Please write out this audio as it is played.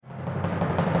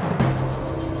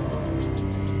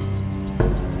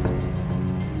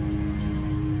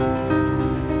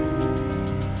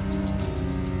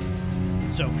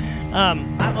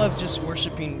I love just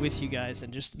worshiping with you guys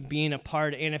and just being a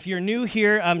part. And if you're new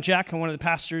here, I'm Jack. I'm one of the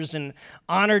pastors and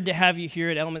honored to have you here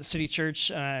at Element City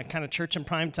Church, kind of church in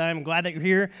prime time. I'm glad that you're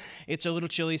here. It's a little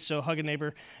chilly, so hug a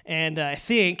neighbor. And I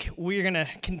think we're going to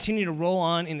continue to roll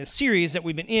on in the series that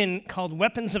we've been in called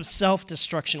Weapons of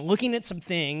Self-Destruction, looking at some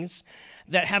things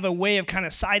that have a way of kind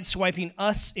of sideswiping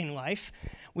us in life.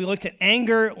 We looked at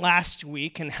anger last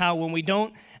week and how when we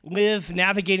don't live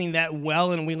navigating that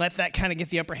well and we let that kind of get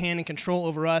the upper hand and control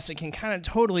over us, it can kind of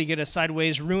totally get us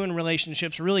sideways, ruin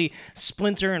relationships, really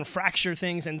splinter and fracture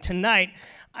things. And tonight,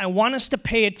 I want us to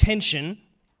pay attention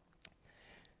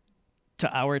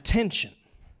to our attention.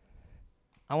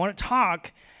 I want to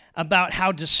talk about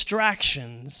how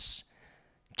distractions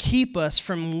keep us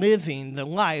from living the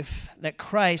life that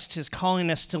Christ is calling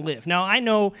us to live. Now, I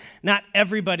know not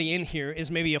everybody in here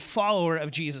is maybe a follower of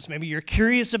Jesus. Maybe you're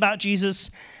curious about Jesus.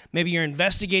 Maybe you're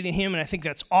investigating him, and I think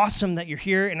that's awesome that you're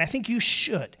here, and I think you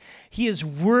should. He is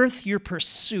worth your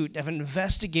pursuit of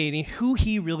investigating who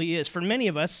he really is. For many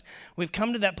of us, we've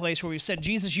come to that place where we've said,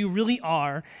 Jesus, you really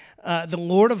are the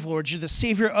Lord of Lords. You're the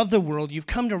Savior of the world. You've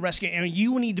come to rescue, and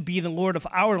you need to be the Lord of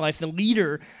our life, the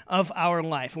leader of our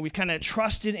life. And we've kind of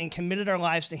trusted and committed our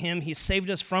lives to him. He saved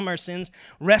us from our sins,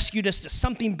 rescued us to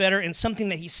something better and something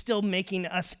that he's still making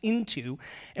us into.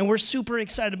 And we're super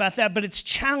excited about that, but it's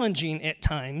challenging at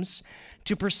times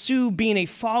to pursue being a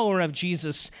follower of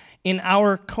Jesus in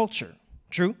our culture.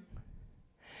 True?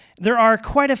 There are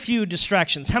quite a few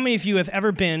distractions. How many of you have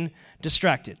ever been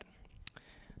distracted?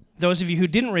 Those of you who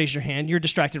didn't raise your hand, you're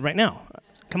distracted right now.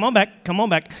 Come on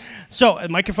back. So,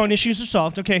 microphone issues are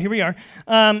solved. Okay, here we are.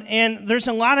 And there's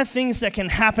a lot of things that can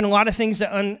happen, a lot of things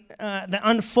that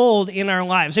unfold in our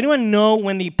lives. Anyone know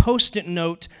when the Post-it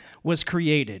note was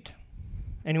created?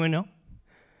 Anyone know?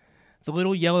 The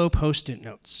little yellow Post-it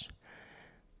notes.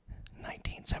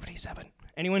 1977.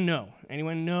 Anyone know?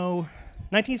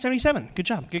 1977. Good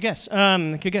job. Good guess.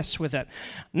 Good guess with that.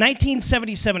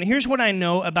 1977. Here's what I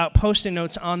know about Post-it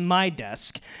notes on my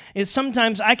desk is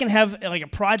sometimes I can have like a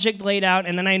project laid out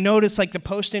and then I notice like the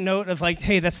Post-it note of like,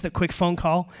 hey, that's the quick phone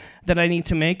call that I need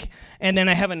to make. And then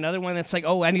I have another one that's like,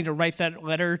 oh, I need to write that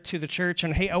letter to the church.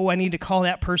 And hey, oh, I need to call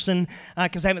that person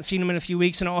because I haven't seen them in a few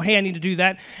weeks. And oh, hey, I need to do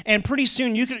that. And pretty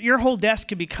soon your whole desk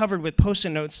could be covered with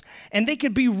Post-it notes and they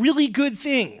could be really good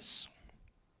things.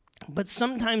 But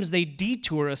sometimes they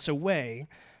detour us away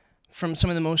from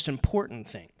some of the most important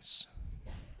things.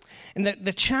 And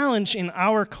the challenge in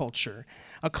our culture,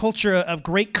 a culture of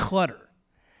great clutter,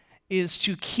 is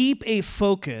to keep a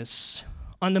focus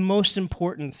on the most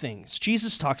important things.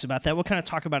 Jesus talks about that. We'll kind of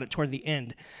talk about it toward the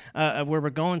end of where we're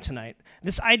going tonight.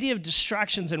 This idea of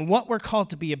distractions and what we're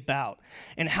called to be about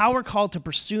and how we're called to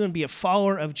pursue and be a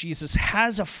follower of Jesus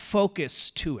has a focus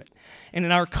to it. And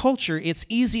in our culture, it's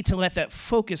easy to let that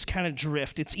focus kind of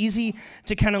drift. It's easy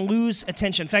to kind of lose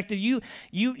attention. In fact,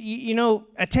 you know,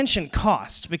 attention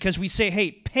costs because we say,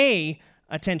 hey, pay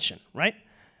attention, right?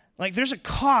 Like there's a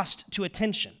cost to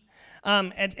attention.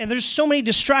 And there's so many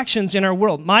distractions in our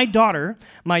world. My daughter,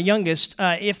 my youngest,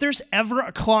 if there's ever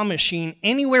a claw machine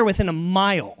anywhere within a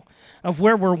mile of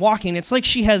where we're walking, it's like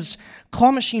she has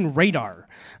claw machine radar.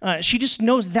 She just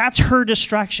knows that's her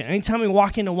distraction. Anytime we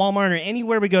walk into Walmart or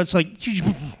anywhere we go, it's like,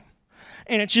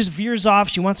 and it just veers off.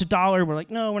 She wants $1. We're like,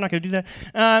 no, we're not going to do that.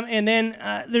 And then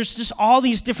there's just all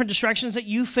these different distractions that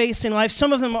you face in life.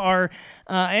 Some of them are,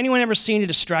 anyone ever seen a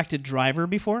distracted driver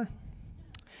before?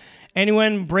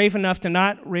 Anyone brave enough to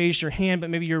not raise your hand, but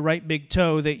maybe your right big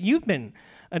toe, that you've been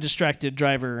a distracted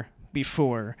driver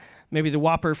before? Maybe the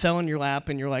Whopper fell in your lap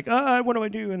and you're like, what do I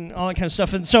do? And all that kind of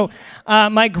stuff. And so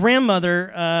my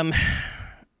grandmother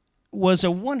was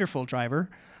a wonderful driver.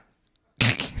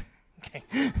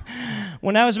 Okay.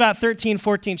 When I was about 13,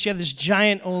 14, she had this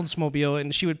giant Oldsmobile,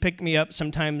 and she would pick me up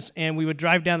sometimes, and we would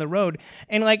drive down the road.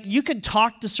 And, like, you could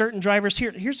talk to certain drivers.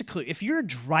 Here's a clue. If you're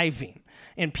driving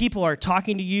and people are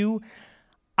talking to you,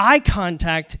 eye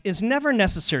contact is never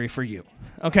necessary for you,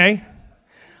 okay?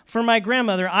 For my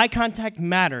grandmother, eye contact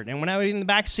mattered. And when I was in the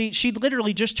back seat, she'd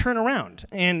literally just turn around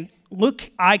and look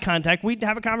eye contact. We'd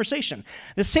have a conversation.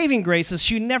 The saving grace is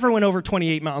she never went over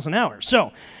 28 miles an hour.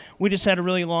 So we just had a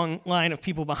really long line of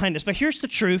people behind us. But here's the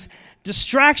truth.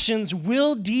 Distractions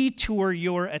will detour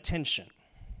your attention.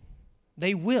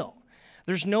 They will.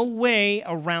 There's no way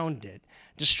around it.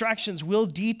 Distractions will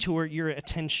detour your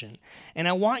attention. And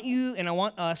I want you and I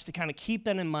want us to kind of keep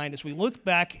that in mind as we look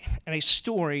back at a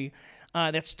story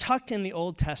that's tucked in the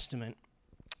Old Testament,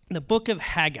 the book of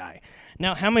Haggai.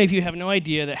 Now, how many of you have no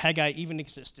idea that Haggai even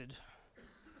existed?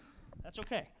 That's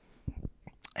okay.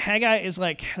 Haggai is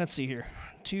like, let's see here,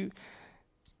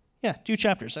 Yeah, 2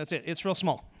 chapters. That's it. It's real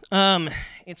small.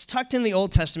 It's tucked in the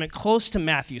Old Testament, close to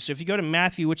Matthew. So if you go to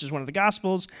Matthew, which is one of the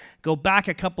Gospels, go back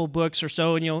a couple books or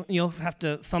so, and you'll have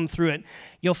to thumb through it.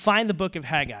 You'll find the book of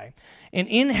Haggai. And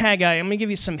in Haggai, I'm going to give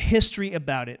you some history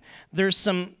about it. There's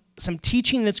some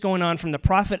teaching that's going on from the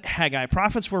prophet Haggai.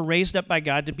 Prophets were raised up by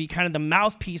God to be kind of the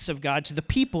mouthpiece of God to the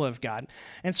people of God.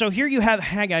 And so here you have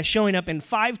Haggai showing up in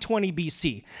 520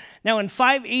 BC. Now in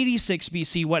 586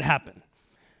 BC, what happened?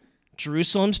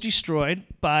 Jerusalem's destroyed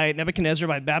by Nebuchadnezzar,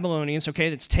 by Babylonians, okay?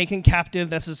 That's taken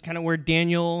captive. This is kind of where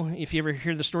Daniel, if you ever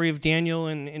hear the story of Daniel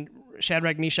and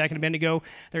Shadrach, Meshach, and Abednego,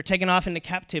 they're taken off into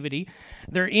captivity.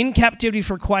 They're in captivity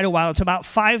for quite a while. It's about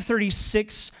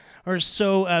 536 or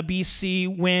so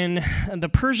BC when the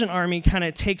Persian army kind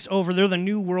of takes over. They're the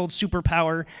new world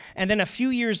superpower. And then a few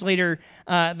years later,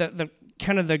 the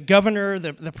governor,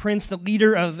 the prince, the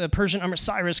leader of the Persian army,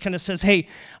 Cyrus, kind of says, hey,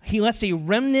 he lets a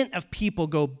remnant of people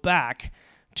go back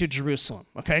to Jerusalem,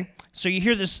 okay? So you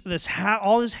hear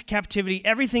all this captivity,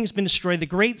 everything's been destroyed. The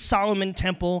great Solomon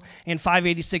temple in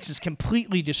 586 is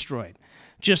completely destroyed.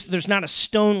 There's not a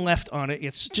stone left on it.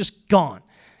 It's just gone.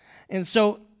 And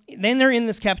so then they're in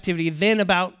this captivity. Then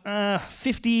about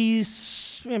 60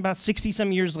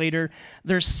 some years later,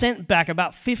 they're sent back.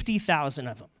 About 50,000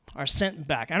 of them are sent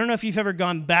back. I don't know if you've ever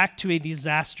gone back to a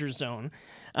disaster zone.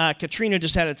 Katrina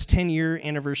just had its 10-year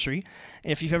anniversary.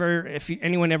 If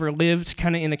anyone ever lived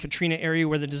kind of in the Katrina area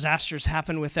where the disasters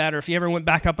happened with that, or if you ever went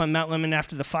back up on Mount Lemmon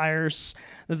after the fires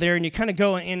there, and you kind of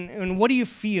go, and what do you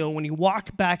feel when you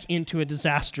walk back into a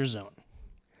disaster zone?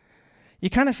 You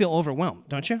kind of feel overwhelmed,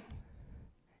 don't you?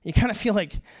 You kind of feel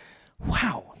like,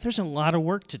 wow, there's a lot of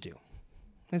work to do.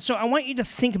 And so I want you to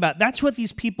think about, that's what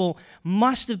these people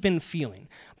must have been feeling.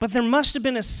 But there must have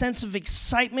been a sense of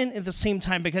excitement at the same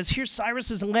time, because here Cyrus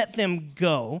has let them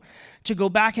go to go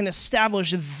back and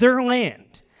establish their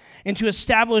land and to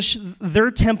establish their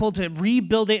temple, to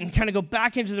rebuild it and kind of go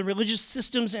back into the religious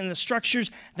systems and the structures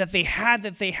that they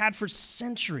had for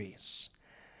centuries.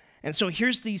 And so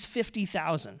here's these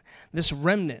 50,000, this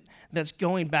remnant that's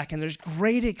going back, and there's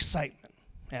great excitement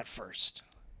at first.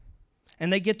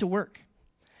 And they get to work.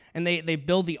 And they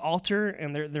build the altar,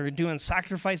 and they're doing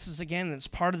sacrifices again, and it's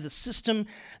part of the system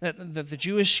that the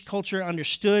Jewish culture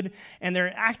understood, and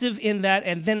they're active in that,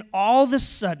 and then all of a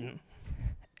sudden,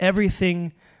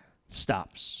 everything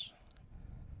stops.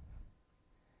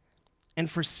 And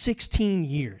for 16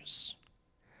 years,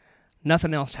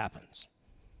 nothing else happens.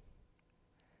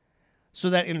 So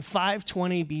that in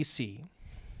 520 BC,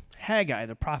 Haggai,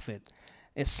 the prophet,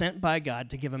 is sent by God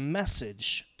to give a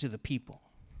message to the people.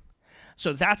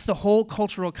 So that's the whole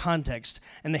cultural context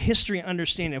and the history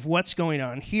understanding of what's going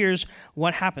on. Here's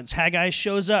what happens. Haggai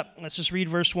shows up. Let's just read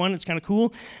verse 1. It's kind of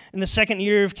cool. In the 2nd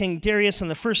year of King Darius, on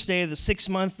the 1st day of the 6th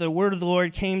month, the word of the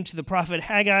Lord came to the prophet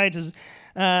Haggai,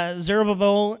 to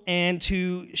Zerubbabel, and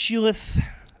to Shealith,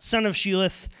 son of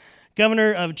Shealith,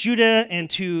 governor of Judah, and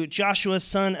to Joshua,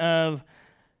 son of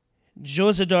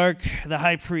Jozadak, the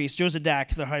high priest.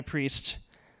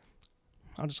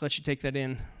 I'll just let you take that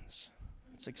in.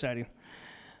 It's exciting.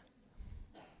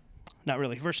 Not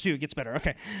really. Verse 2 gets better.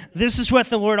 Okay. This is what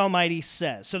the Lord Almighty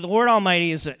says. So the Lord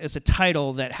Almighty is a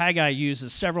title that Haggai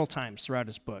uses several times throughout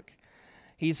his book.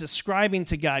 He's ascribing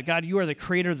to God, God, you are the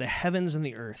creator of the heavens and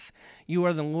the earth. You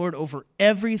are the Lord over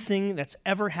everything that's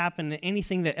ever happened and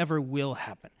anything that ever will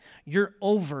happen. You're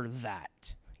over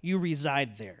that. You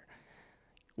reside there.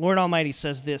 Lord Almighty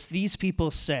says this, these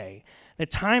people say, the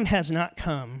time has not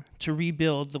come to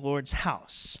rebuild the Lord's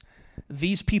house.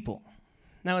 These people.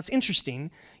 Now, it's interesting.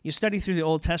 You study through the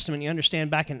Old Testament, you understand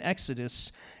back in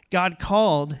Exodus, God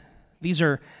called, these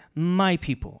are my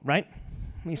people, right?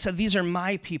 He said, these are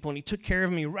my people, and he took care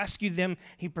of them, he rescued them,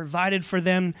 he provided for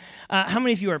them. How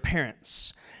many of you are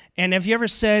parents? And have you ever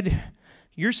said,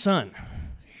 your son,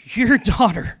 your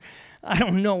daughter, I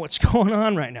don't know what's going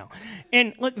on right now.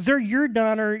 And look, they're your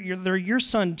daughter, they're your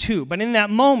son too, but in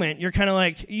that moment, you're kind of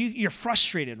like, you're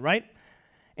frustrated, right?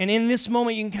 And in this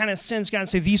moment, you can kind of sense God and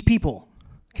say, these people,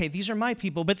 okay, these are my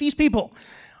people, but these people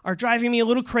are driving me a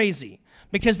little crazy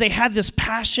because they had this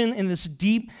passion and this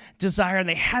deep desire.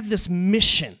 They had this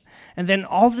mission. And then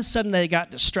all of a sudden, they got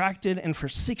distracted, and for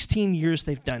 16 years,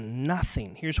 they've done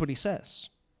nothing. Here's what he says.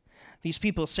 These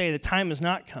people say the time has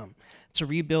not come to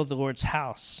rebuild the Lord's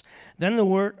house. Then the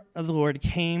word of the Lord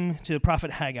came to the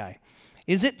prophet Haggai.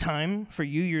 Is it time for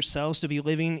you yourselves to be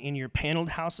living in your paneled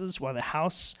houses while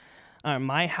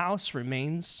my house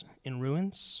remains in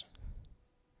ruins?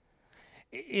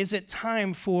 is it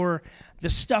time for the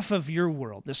stuff of your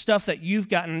world, the stuff that you've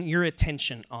gotten your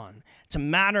attention on, to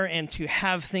matter and to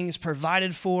have things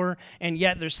provided for, and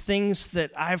yet there's things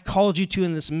that I've called you to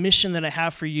in this mission that I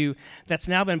have for you that's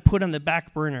now been put on the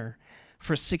back burner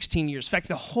for 16 years. In fact,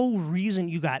 the whole reason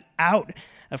you got out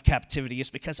of captivity is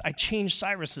because I changed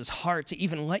Cyrus's heart to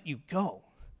even let you go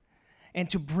and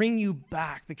to bring you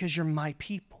back because you're my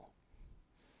people.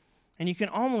 And you can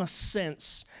almost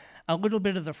sense a little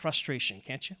bit of the frustration,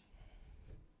 can't you?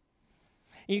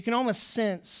 You can almost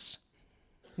sense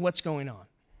what's going on.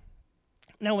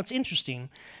 Now, what's interesting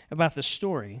about this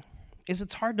story is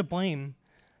it's hard to blame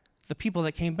the people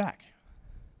that came back.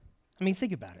 I mean,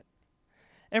 think about it.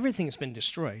 Everything's been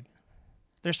destroyed.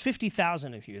 There's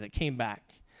 50,000 of you that came back.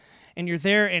 And you're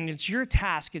there, and it's your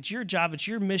task, it's your job, it's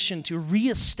your mission to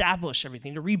reestablish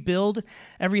everything, to rebuild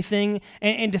everything,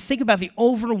 and to think about the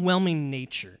overwhelming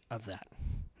nature of that.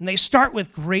 And they start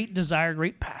with great desire,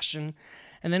 great passion,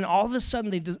 and then all of a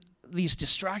sudden these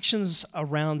distractions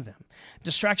around them,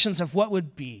 distractions of what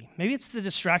would be. Maybe it's the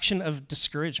distraction of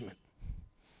discouragement.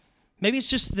 Maybe it's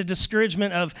just the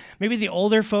discouragement of maybe the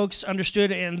older folks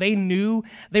understood and they knew,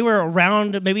 they were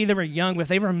around, maybe they were young, but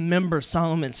they remember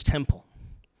Solomon's temple.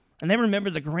 And they remember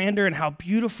the grandeur and how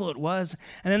beautiful it was.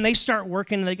 And then they start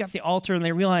working, and they got the altar, and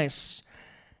they realize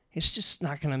it's just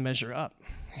not going to measure up.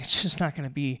 It's just not going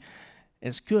to be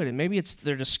as good. And maybe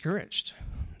they're discouraged.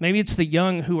 Maybe it's the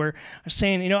young who are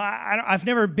saying, I've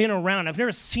never been around. I've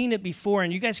never seen it before.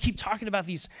 And you guys keep talking about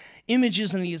these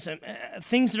images and these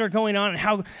things that are going on and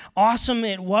how awesome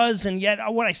it was. And yet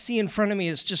what I see in front of me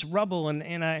is just rubble.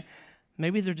 And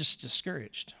maybe they're just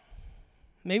discouraged.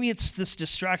 Maybe it's this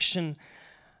distraction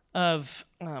of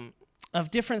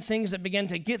different things that begin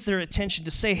to get their attention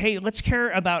to say, hey, let's care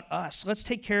about us. Let's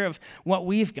take care of what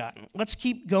we've gotten. Let's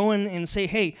keep going and say,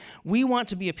 hey, we want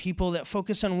to be a people that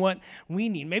focus on what we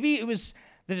need. Maybe it was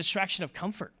the distraction of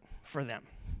comfort for them.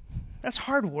 That's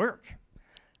hard work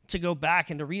to go back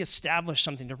and to reestablish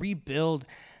something, to rebuild.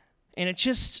 And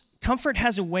comfort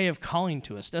has a way of calling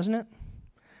to us, doesn't it?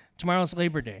 Tomorrow's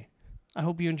Labor Day. I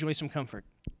hope you enjoy some comfort.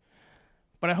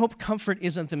 But I hope comfort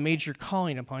isn't the major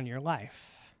calling upon your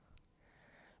life,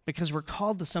 because we're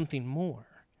called to something more.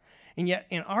 And yet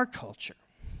in our culture,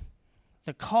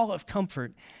 the call of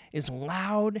comfort is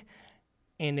loud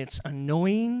and it's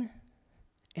annoying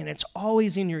and it's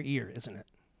always in your ear, isn't it?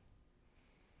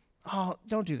 Oh,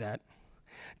 don't do that.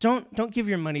 Don't give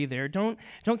your money there. Don't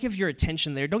give your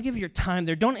attention there. Don't give your time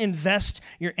there. Don't invest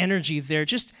your energy there.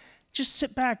 Just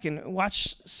sit back and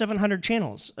watch 700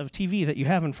 channels of TV that you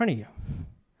have in front of you.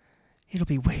 It'll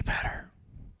be way better.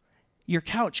 Your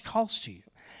couch calls to you.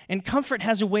 And comfort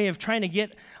has a way of trying to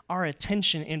get our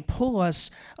attention and pull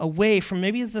us away from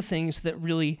maybe the things that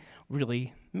really,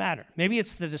 really matter. Maybe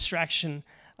it's the distraction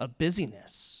of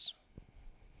busyness.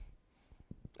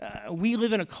 We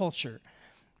live in a culture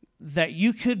that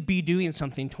you could be doing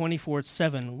something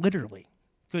 24/7, literally,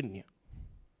 couldn't you?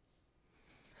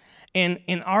 And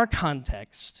in our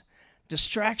context,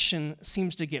 distraction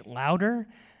seems to get louder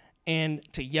and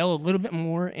to yell a little bit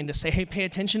more and to say, hey, pay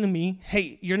attention to me.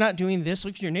 Hey, you're not doing this.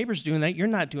 Look, your neighbor's doing that. You're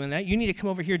not doing that. You need to come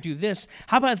over here and do this.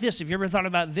 How about this? Have you ever thought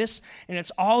about this? And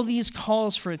it's all these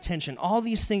calls for attention, all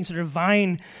these things that are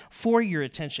vying for your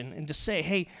attention, and to say,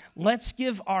 hey, let's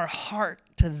give our heart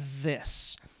to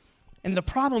this. And the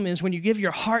problem is when you give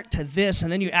your heart to this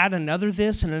and then you add another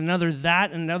this and another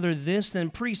that and another this,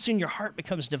 then pretty soon your heart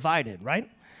becomes divided, right?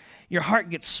 Your heart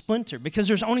gets splintered because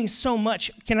there's only so much.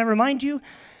 Can I remind you?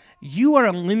 You are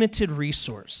a limited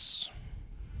resource.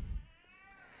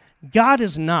 God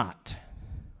is not,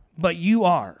 but you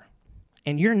are.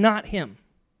 And you're not him.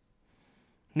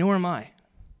 Nor am I.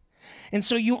 And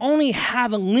so you only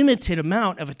have a limited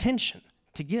amount of attention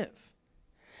to give.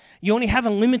 You only have a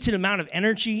limited amount of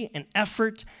energy and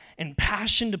effort and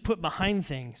passion to put behind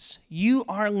things. You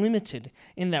are limited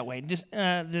in that way.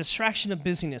 The distraction of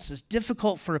busyness is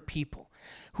difficult for a people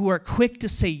who are quick to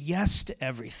say yes to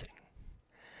everything.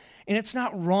 And it's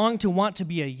not wrong to want to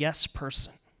be a yes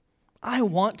person. I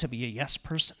want to be a yes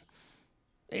person.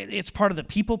 It's part of the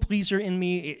people pleaser in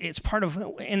me. It's part of,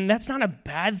 and that's not a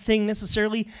bad thing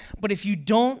necessarily, but if you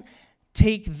don't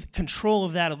take control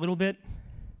of that a little bit,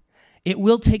 it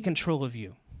will take control of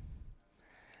you.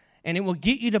 And it will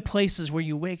get you to places where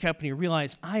you wake up and you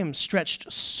realize, I am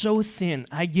stretched so thin.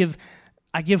 I give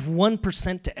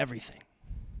 1% to everything.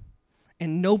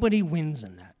 And nobody wins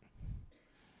in that.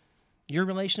 Your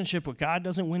relationship with God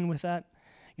doesn't win with that.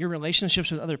 Your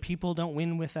relationships with other people don't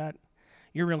win with that.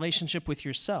 Your relationship with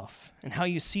yourself and how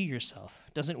you see yourself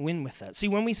doesn't win with that. See,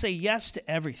 when we say yes to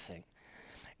everything,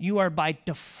 you are by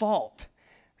default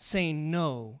saying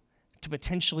no to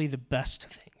potentially the best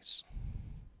of things.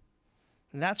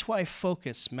 And that's why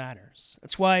focus matters.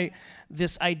 That's why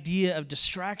this idea of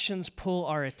distractions pull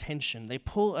our attention. They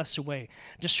pull us away.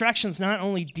 Distractions not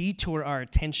only detour our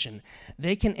attention,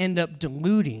 they can end up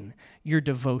diluting your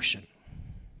devotion.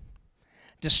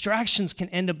 Distractions can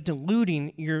end up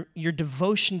diluting your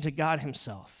devotion to God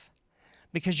himself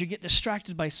because you get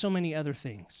distracted by so many other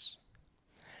things.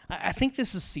 I think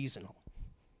this is seasonal.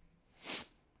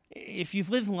 If you've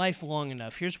lived life long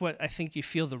enough, here's what I think you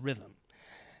feel the rhythm.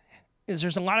 Is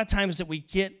there's a lot of times that we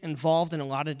get involved in a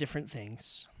lot of different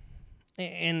things.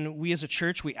 And we as a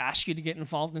church, we ask you to get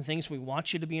involved in things. We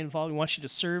want you to be involved. We want you to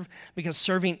serve because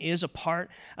serving is a part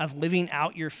of living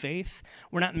out your faith.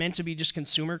 We're not meant to be just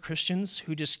consumer Christians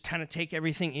who just kind of take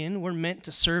everything in. We're meant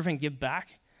to serve and give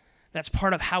back. That's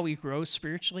part of how we grow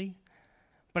spiritually.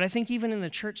 But I think even in the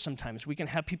church sometimes we can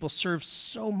have people serve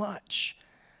so much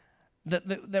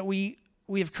that we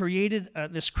have created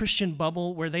this Christian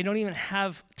bubble where they don't even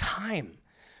have time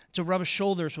to rub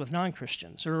shoulders with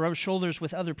non-Christians or rub shoulders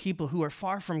with other people who are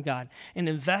far from God and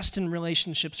invest in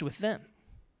relationships with them.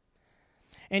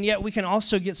 And yet we can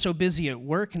also get so busy at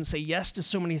work and say yes to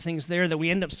so many things there that we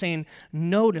end up saying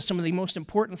no to some of the most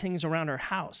important things around our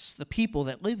house, the people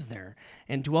that live there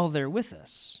and dwell there with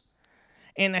us.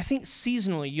 And I think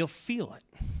seasonally you'll feel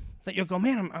it, that you'll go,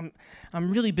 man,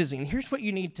 I'm really busy. And here's what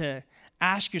you need to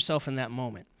ask yourself in that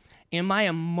moment. Am I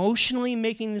emotionally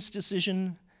making this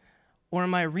decision, or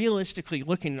am I realistically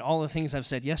looking at all the things I've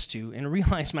said yes to and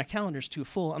realize my calendar's too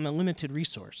full, I'm a limited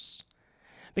resource?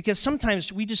 Because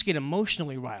sometimes we just get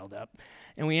emotionally riled up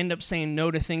and we end up saying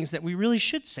no to things that we really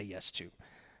should say yes to.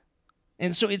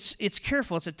 And so it's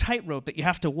careful, it's a tightrope that you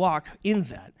have to walk in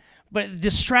that. But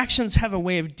distractions have a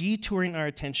way of detouring our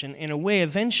attention in a way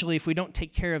eventually, if we don't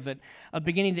take care of it, of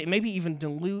beginning to maybe even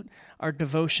dilute our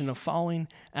devotion of following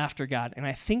after God. And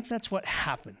I think that's what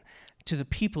happened to the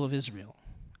people of Israel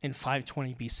in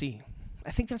 520 BC.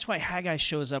 I think that's why Haggai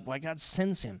shows up, why God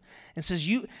sends him and says,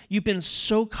 you've been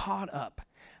so caught up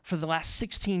for the last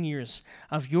 16 years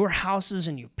of your houses,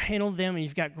 and you've paneled them, and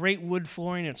you've got great wood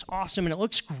flooring, and it's awesome, and it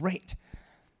looks great.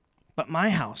 But my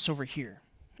house over here,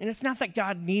 and it's not that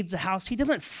God needs a house. He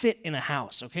doesn't fit in a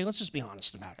house, okay? Let's just be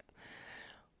honest about it.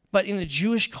 But in the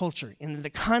Jewish culture, in the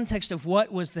context of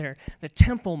what was there, the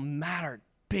temple mattered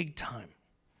big time.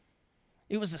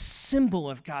 It was a symbol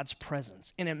of God's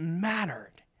presence, and it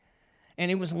mattered.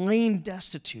 And it was laying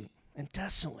destitute and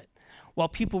desolate while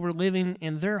people were living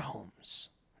in their homes.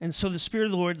 And so the Spirit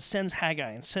of the Lord sends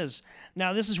Haggai and says,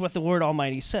 now this is what the Lord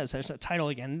Almighty says. There's that title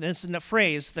again. This is the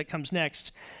phrase that comes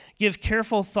next. Give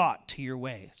careful thought to your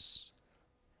ways.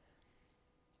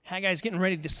 Haggai's getting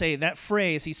ready to say that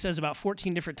phrase he says about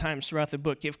 14 different times throughout the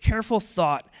book. Give careful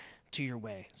thought to your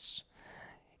ways.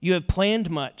 You have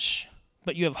planned much,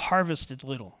 but you have harvested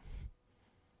little.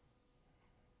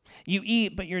 You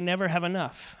eat, but you never have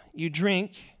enough. You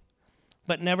drink,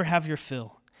 but never have your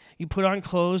fill. You put on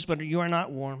clothes, but you are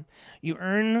not warm. You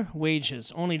earn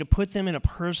wages, only to put them in a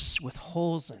purse with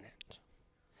holes in it.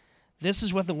 This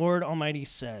is what the Lord Almighty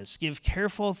says. Give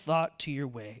careful thought to your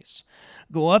ways.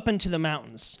 Go up into the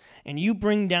mountains, and you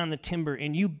bring down the timber,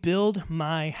 and you build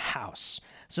my house,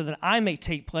 so that I may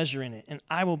take pleasure in it, and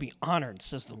I will be honored,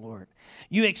 says the Lord.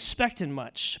 You expected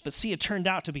much, but see, it turned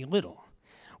out to be little.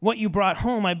 What you brought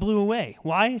home I blew away.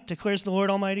 Why, declares the Lord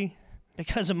Almighty?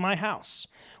 Because of my house,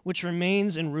 which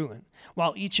remains in ruin,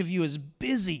 while each of you is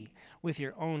busy with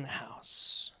your own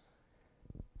house.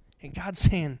 And God's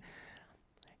saying,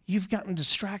 you've gotten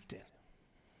distracted.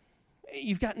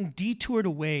 You've gotten detoured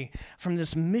away from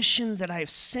this mission that I have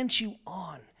sent you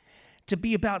on to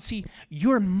be about. See,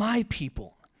 you're my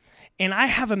people. And I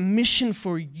have a mission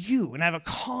for you, and I have a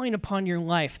calling upon your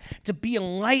life to be a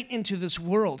light into this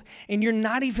world. And you're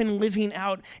not even living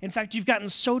out. In fact, you've gotten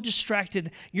so distracted,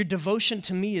 your devotion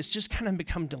to me has just kind of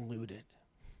become diluted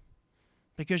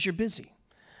because you're busy,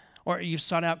 or you've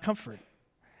sought out comfort,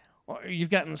 or you've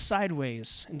gotten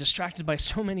sideways and distracted by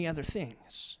so many other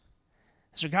things.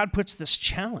 So God puts this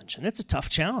challenge, and it's a tough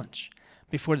challenge,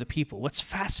 before the people. What's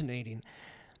fascinating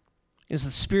is the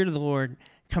Spirit of the Lord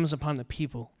comes upon the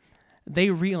people.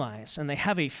 They realize, and they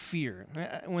have a fear.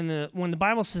 When the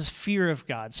Bible says fear of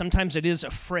God, sometimes it is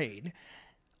afraid.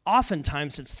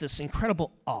 Oftentimes it's this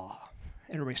incredible awe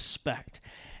and respect.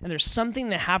 And there's something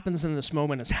that happens in this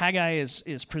moment as Haggai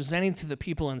is presenting to the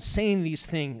people and saying these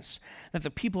things, that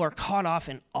the people are caught off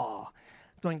in awe,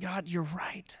 going, God, you're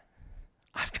right.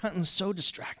 I've gotten so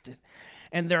distracted.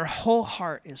 And their whole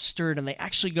heart is stirred, and they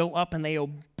actually go up and they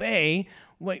obey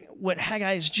what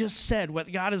Haggai has just said,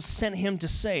 what God has sent him to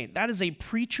say. That is a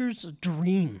preacher's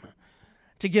dream,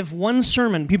 to give one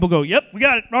sermon, people go, yep, we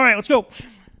got it. All right, let's go.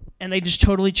 And they just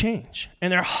totally change.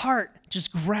 And their heart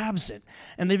just grabs it.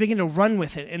 And they begin to run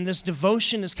with it. And this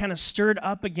devotion is kind of stirred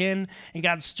up again. And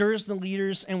God stirs the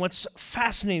leaders. And what's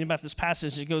fascinating about this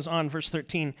passage, it goes on, verse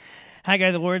 13.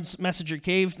 Haggai, the Lord's messenger,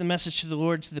 gave the message to the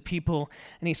Lord to the people.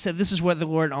 And he said, this is what the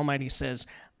Lord Almighty says,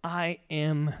 I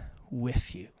am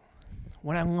with you.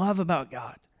 What I love about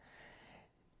God,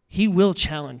 he will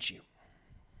challenge you.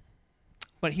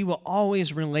 But he will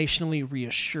always relationally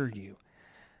reassure you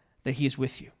that he is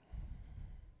with you.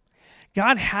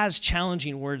 God has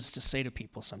challenging words to say to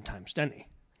people sometimes, doesn't he?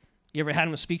 You ever had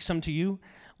him speak some to you,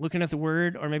 looking at the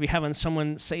word, or maybe having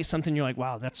someone say something, you're like,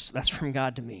 wow, that's from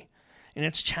God to me. And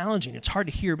it's challenging. It's hard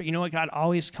to hear, but you know what? God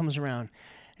always comes around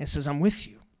and says, I'm with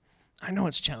you. I know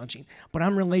it's challenging, but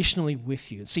I'm relationally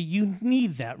with you. See, you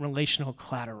need that relational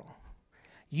collateral.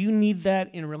 You need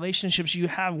that in relationships you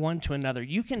have one to another.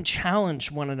 You can challenge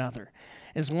one another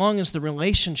as long as the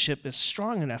relationship is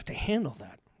strong enough to handle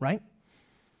that, right?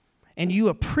 And you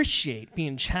appreciate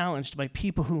being challenged by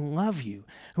people who love you,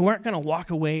 who aren't going to walk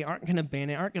away, aren't going to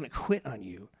abandon, aren't going to quit on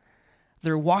you.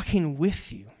 They're walking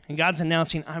with you. And God's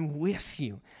announcing, I'm with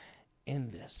you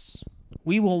in this.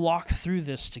 We will walk through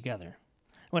this together.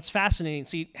 What's fascinating,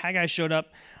 see, Haggai showed up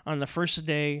on the first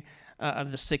day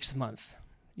of the 6th month.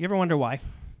 You ever wonder why?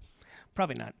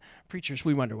 Probably not. Preachers,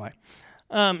 we wonder why.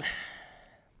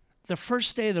 The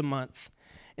first day of the month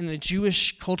in the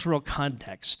Jewish cultural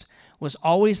context was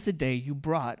always the day you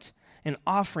brought an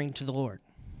offering to the Lord.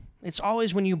 It's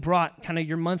always when you brought kind of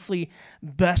your monthly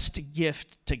best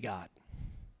gift to God.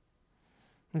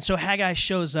 And so Haggai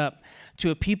shows up to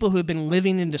a people who have been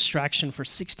living in distraction for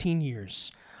 16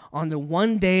 years on the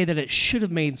one day that it should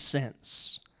have made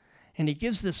sense. And he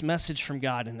gives this message from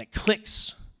God, and it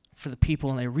clicks for the people,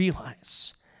 and they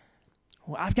realize,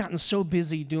 well, I've gotten so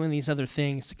busy doing these other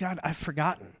things. God, I've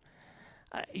forgotten.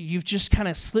 You've just kind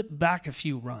of slipped back a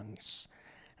few rungs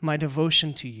in my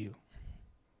devotion to you.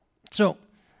 So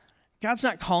God's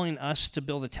not calling us to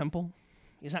build a temple.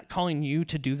 He's not calling you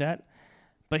to do that.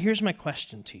 But here's my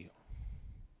question to you.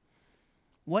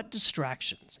 What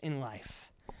distractions in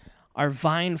life are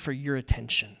vying for your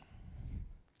attention?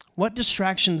 What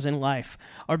distractions in life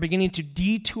are beginning to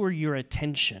detour your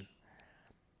attention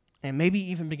and maybe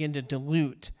even begin to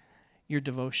dilute your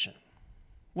devotion?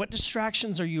 What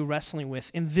distractions are you wrestling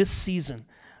with in this season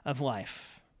of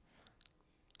life?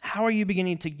 How are you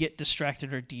beginning to get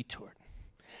distracted or detoured?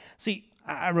 See,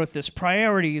 I wrote this,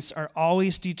 priorities are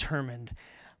always determined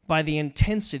by the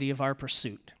intensity of our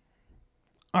pursuit.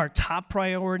 Our top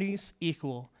priorities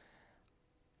equal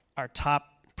our top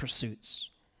pursuits.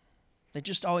 They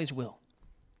just always will.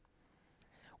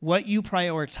 What you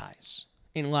prioritize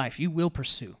in life, you will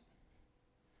pursue.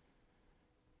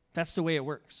 That's the way it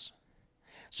works.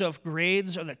 So if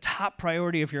grades are the top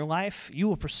priority of your life, you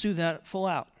will pursue that full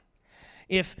out.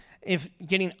 If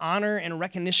getting honor and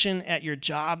recognition at your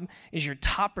job is your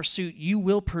top pursuit, you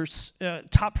will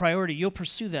top priority, you'll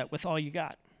pursue that with all you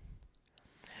got.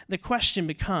 The question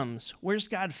becomes, where's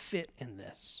God fit in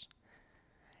this?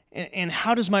 And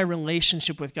how does my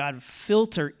relationship with God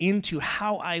filter into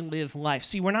how I live life?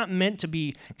 See, we're not meant to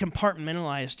be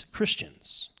compartmentalized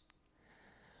Christians.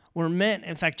 We're meant,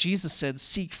 in fact, Jesus said,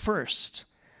 seek first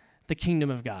the kingdom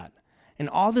of God. And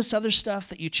all this other stuff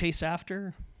that you chase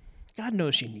after, God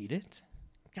knows you need it.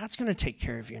 God's going to take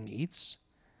care of your needs.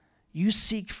 You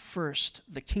seek first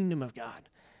the kingdom of God,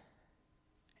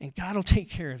 and God will take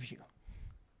care of you.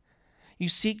 You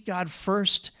seek God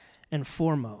first and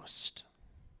foremost.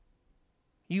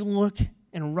 You look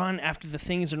and run after the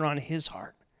things that are on his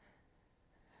heart.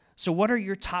 So what are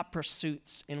your top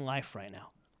pursuits in life right now?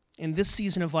 In this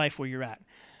season of life where you're at,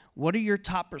 what are your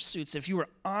top pursuits? If you were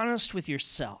honest with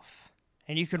yourself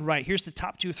and you could write, here's the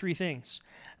top 2 or 3 things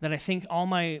that I think all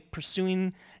my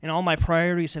pursuing and all my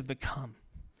priorities have become.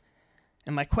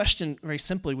 And my question very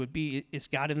simply would be, is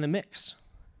God in the mix?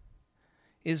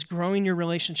 Is growing your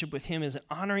relationship with him, is it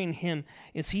honoring him,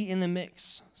 is he in the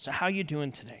mix? So how are you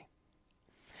doing today?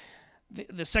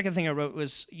 The second thing I wrote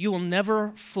was, you will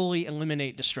never fully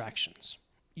eliminate distractions.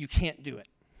 You can't do it.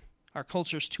 Our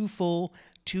culture's too full,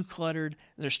 too cluttered,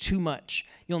 there's too much.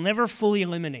 You'll never fully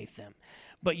eliminate them,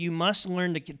 but you must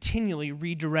learn to continually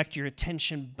redirect your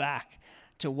attention back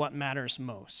to what matters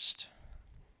most.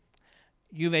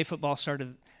 U of A football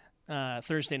started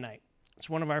Thursday night. It's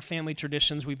one of our family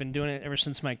traditions. We've been doing it ever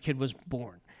since my kid was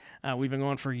born. We've been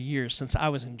going for years, since I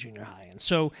was in junior high. And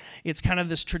so it's kind of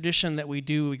this tradition that we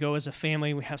do. We go as a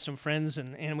family, we have some friends,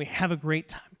 and we have a great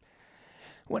time.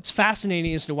 What's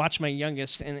fascinating is to watch my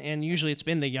youngest, and usually it's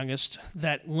been the youngest,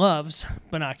 that loves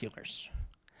binoculars.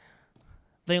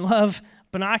 They love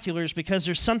binoculars because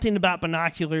there's something about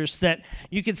binoculars that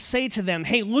you could say to them,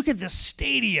 hey, look at this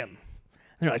stadium.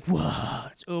 And they're like, whoa,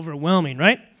 it's overwhelming,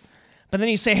 right? But then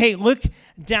you say, hey, look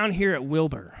down here at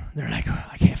Wilbur. They're like, oh,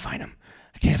 I can't find him.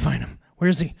 I can't find him. Where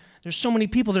is he? There's so many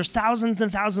people. There's thousands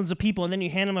and thousands of people. And then you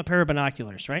hand them a pair of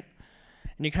binoculars, right?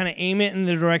 And you kind of aim it in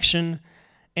the direction,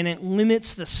 and it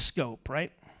limits the scope,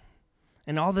 right?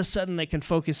 And all of a sudden, they can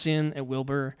focus in at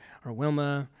Wilbur or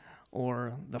Wilma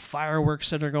or the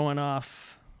fireworks that are going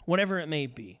off, whatever it may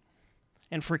be.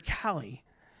 And for Callie,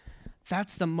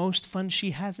 that's the most fun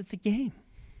she has at the game.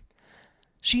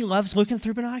 She loves looking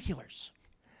through binoculars.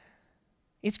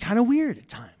 It's kind of weird at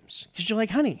times because you're like,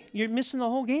 honey, you're missing the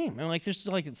whole game. And like, there's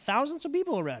like thousands of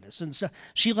people around us. And so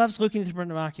she loves looking through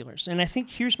binoculars. And I think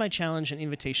here's my challenge and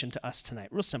invitation to us tonight,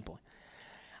 real simple.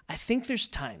 I think there's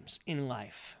times in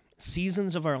life,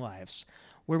 seasons of our lives,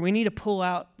 where we need to pull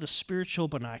out the spiritual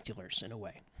binoculars in a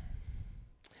way.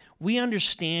 We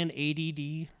understand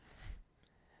ADD,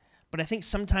 but I think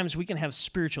sometimes we can have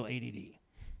spiritual ADD.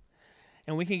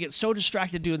 And we can get so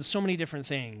distracted doing so many different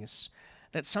things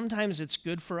that sometimes it's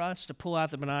good for us to pull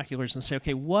out the binoculars and say,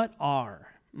 okay, what are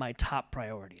my top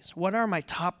priorities? What are my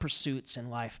top pursuits in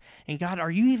life? And God,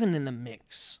 are you even in the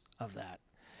mix of that?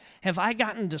 Have I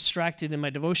gotten distracted and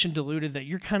my devotion diluted that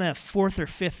you're kind of fourth or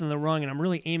fifth in the rung and I'm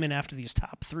really aiming after these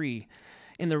top three?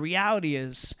 And the reality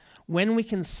is, when we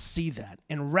can see that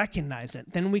and recognize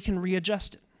it, then we can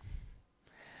readjust it.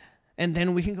 And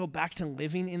then we can go back to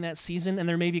living in that season, and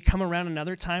there maybe come around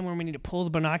another time where we need to pull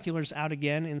the binoculars out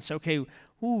again and say, okay,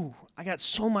 I got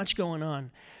so much going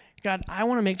on. God, I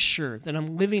want to make sure that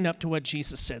I'm living up to what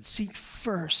Jesus said. Seek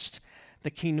first the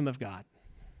kingdom of God.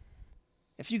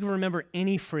 If you can remember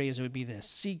any phrase, it would be this: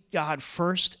 seek God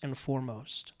first and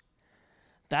foremost.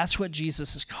 That's what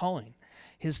Jesus is calling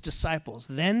his disciples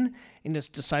then and his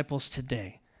disciples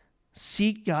today.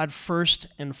 Seek God first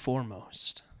and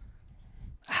foremost.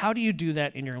 How do you do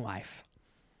that in your life?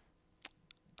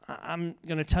 I'm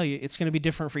going to tell you, it's going to be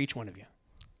different for each one of you.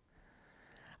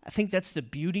 I think that's the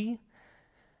beauty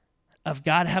of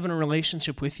God having a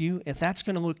relationship with you, if that's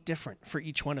going to look different for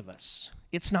each one of us.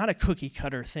 It's not a cookie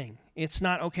cutter thing. It's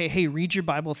not, okay, hey, read your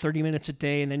Bible 30 minutes a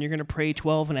day, and then you're going to pray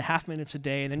 12 and a half minutes a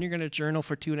day, and then you're going to journal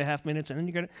for 2.5 minutes, and then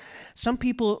you're going to... Some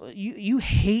people, you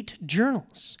hate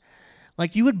journals.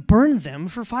 Like you would burn them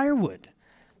for firewood.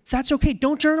 That's okay.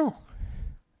 Don't journal.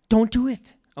 Don't do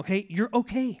it, okay? You're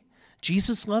okay.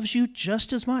 Jesus loves you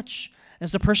just as much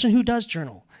as the person who does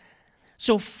journal.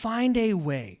 So find a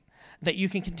way that you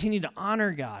can continue to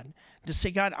honor God, to say,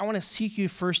 God, I want to seek you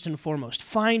first and foremost.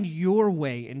 Find your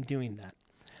way in doing that.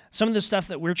 Some of the stuff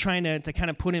that we're trying to kind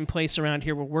of put in place around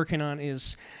here, we're working on,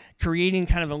 is creating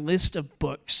kind of a list of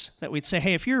books that we'd say,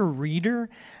 hey, if you're a reader,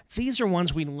 these are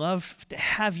ones we'd love to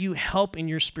have you help in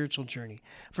your spiritual journey.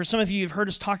 For some of you, you've heard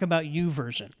us talk about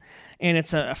YouVersion, and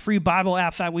it's a free Bible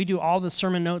app. In fact, we do all the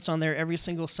sermon notes on there every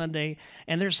single Sunday,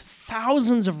 and there's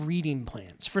thousands of reading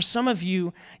plans. For some of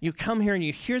you, you come here and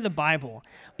you hear the Bible,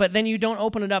 but then you don't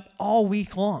open it up all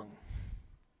week long.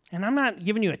 And I'm not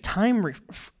giving you a time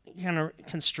kind of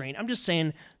constraint. I'm just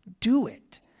saying, do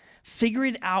it. Figure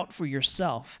it out for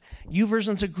yourself.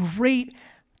 YouVersion's a great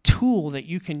tool that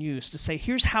you can use to say,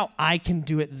 here's how I can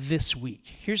do it this week.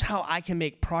 Here's how I can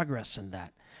make progress in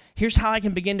that. Here's how I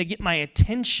can begin to get my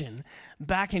attention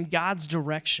back in God's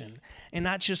direction and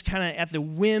not just kind of at the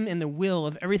whim and the will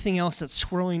of everything else that's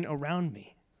swirling around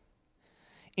me.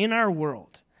 In our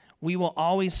world, we will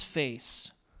always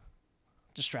face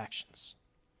distractions.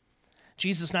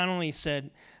 Jesus not only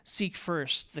said, seek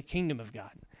first the kingdom of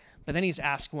God, but then he's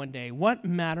asked one day, what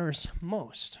matters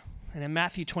most? And in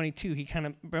Matthew 22, he kind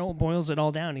of boils it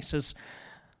all down. He says,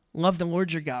 love the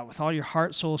Lord your God with all your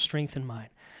heart, soul, strength, and mind,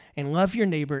 and love your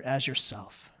neighbor as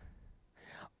yourself.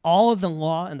 All of the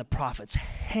law and the prophets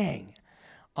hang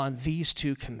on these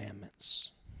two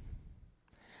commandments.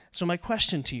 So my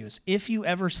question to you is, if you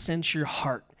ever sense your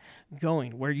heart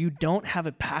going where you don't have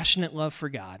a passionate love for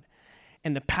God,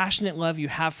 and the passionate love you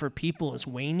have for people is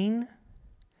waning,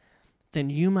 then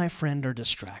you, my friend, are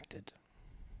distracted.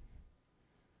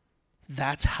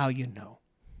 That's how you know.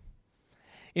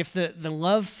 If the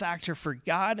love factor for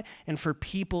God and for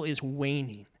people is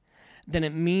waning, then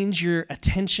it means your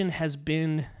attention has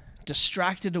been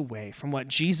distracted away from what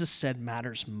Jesus said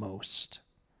matters most.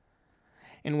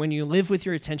 And when you live with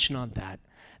your attention on that,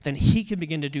 then he can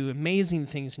begin to do amazing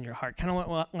things in your heart. Kind of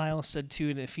what Lyle said too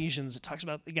in Ephesians. It talks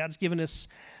about God's given us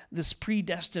this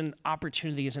predestined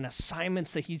opportunities and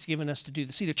assignments that he's given us to do.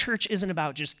 See, the church isn't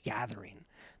about just gathering.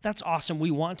 That's awesome.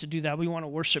 We want to do that. We want to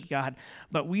worship God.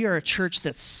 But we are a church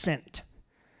that's sent.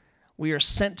 We are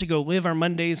sent to go live our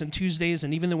Mondays and Tuesdays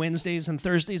and even the Wednesdays and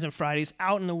Thursdays and Fridays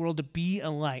out in the world to be a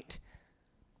light.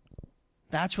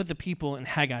 That's what the people in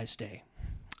Haggai's day,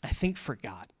 I think,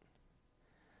 forgot.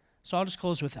 So I'll just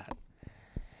close with that.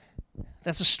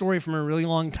 That's a story from a really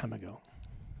long time ago.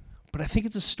 But I think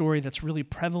it's a story that's really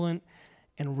prevalent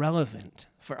and relevant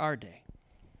for our day.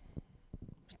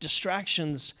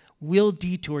 Distractions will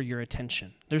detour your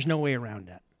attention. There's no way around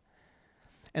it.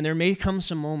 And there may come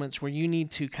some moments where you need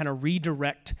to kind of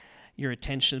redirect your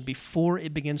attention before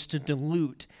it begins to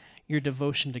dilute your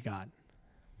devotion to God.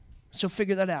 So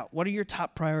figure that out. What are your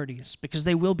top priorities? Because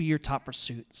they will be your top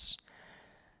pursuits.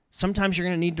 Sometimes you're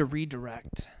going to need to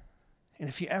redirect. And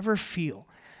if you ever feel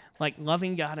like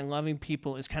loving God and loving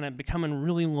people is kind of becoming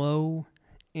really low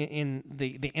in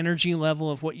the energy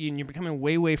level of and you're becoming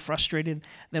way, way frustrated,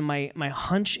 then my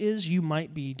hunch is you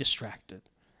might be distracted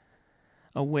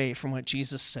away from what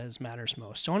Jesus says matters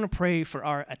most. So I want to pray for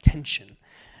our attention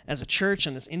as a church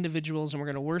and as individuals, and we're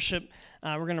going to worship.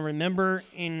 We're going to remember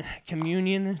in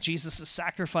communion Jesus'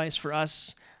 sacrifice for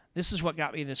us. This is what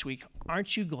got me this week.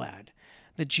 Aren't you glad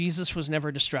that Jesus was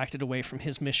never distracted away from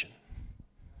his mission?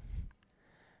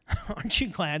 Aren't you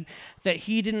glad that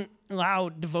he didn't allow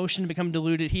devotion to become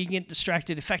diluted? He didn't get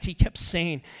distracted. In fact, he kept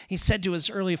saying, he said to his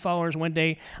early followers one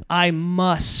day, I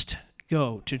must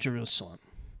go to Jerusalem.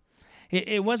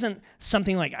 It wasn't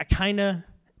something like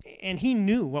and he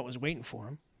knew what was waiting for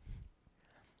him.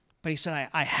 But he said,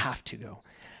 I have to go.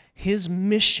 His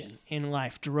mission in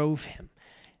life drove him,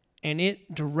 and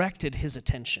it directed his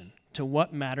attention to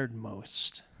what mattered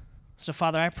most. So,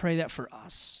 Father, I pray that for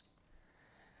us,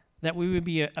 that we would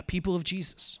be a people of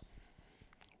Jesus,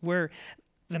 where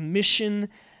the mission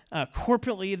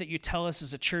corporately that you tell us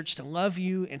as a church to love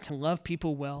you and to love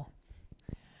people well,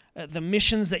 the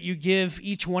missions that you give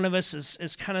each one of us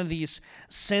as kind of these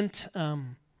sent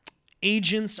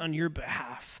agents on your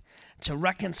behalf to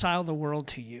reconcile the world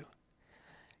to you.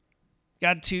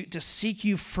 God, to seek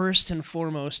you first and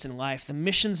foremost in life, the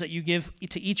missions that you give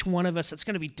to each one of us, it's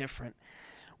going to be different.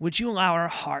 Would you allow our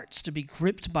hearts to be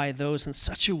gripped by those in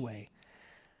such a way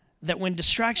that when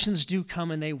distractions do come,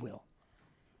 and they will,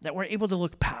 that we're able to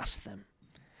look past them.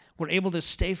 We're able to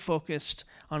stay focused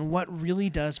on what really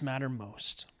does matter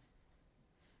most.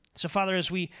 So, Father, as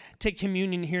we take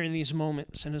communion here in these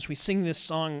moments, and as we sing this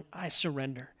song, I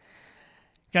Surrender,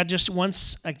 God, just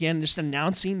once again, just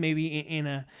announcing maybe in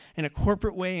a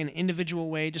corporate way, an individual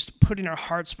way, just putting our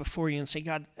hearts before you and say,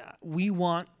 God, we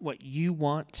want what you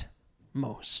want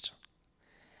most.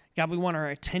 God, we want our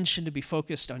attention to be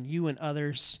focused on you and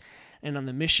others and on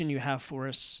the mission you have for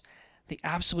us, the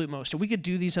absolute most. And we could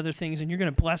do these other things, and you're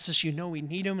going to bless us. You know we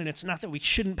need them, and it's not that we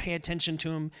shouldn't pay attention to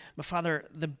them, but Father,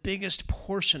 the biggest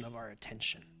portion of our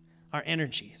attention, our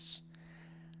energies,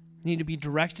 need to be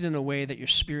directed in a way that your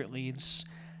Spirit leads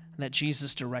and that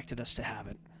Jesus directed us to have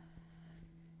it.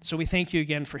 So we thank you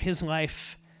again for his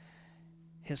life,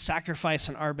 his sacrifice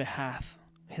on our behalf,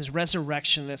 his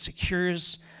resurrection that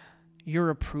secures your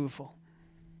approval,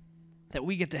 that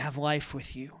we get to have life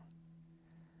with you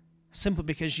simply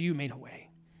because you made a way.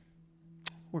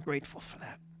 We're grateful for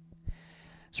that.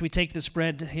 So we take this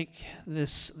bread, take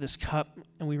this cup,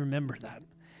 and we remember that.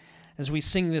 As we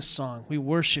sing this song, we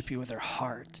worship you with our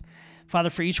heart. Father,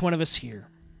 for each one of us here,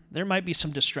 there might be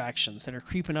some distractions that are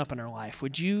creeping up in our life.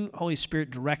 Would you, Holy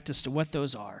Spirit, direct us to what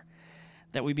those are,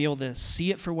 that we be able to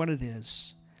see it for what it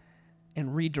is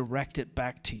and redirect it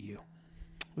back to you?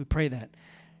 We pray that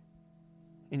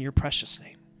in your precious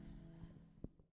name.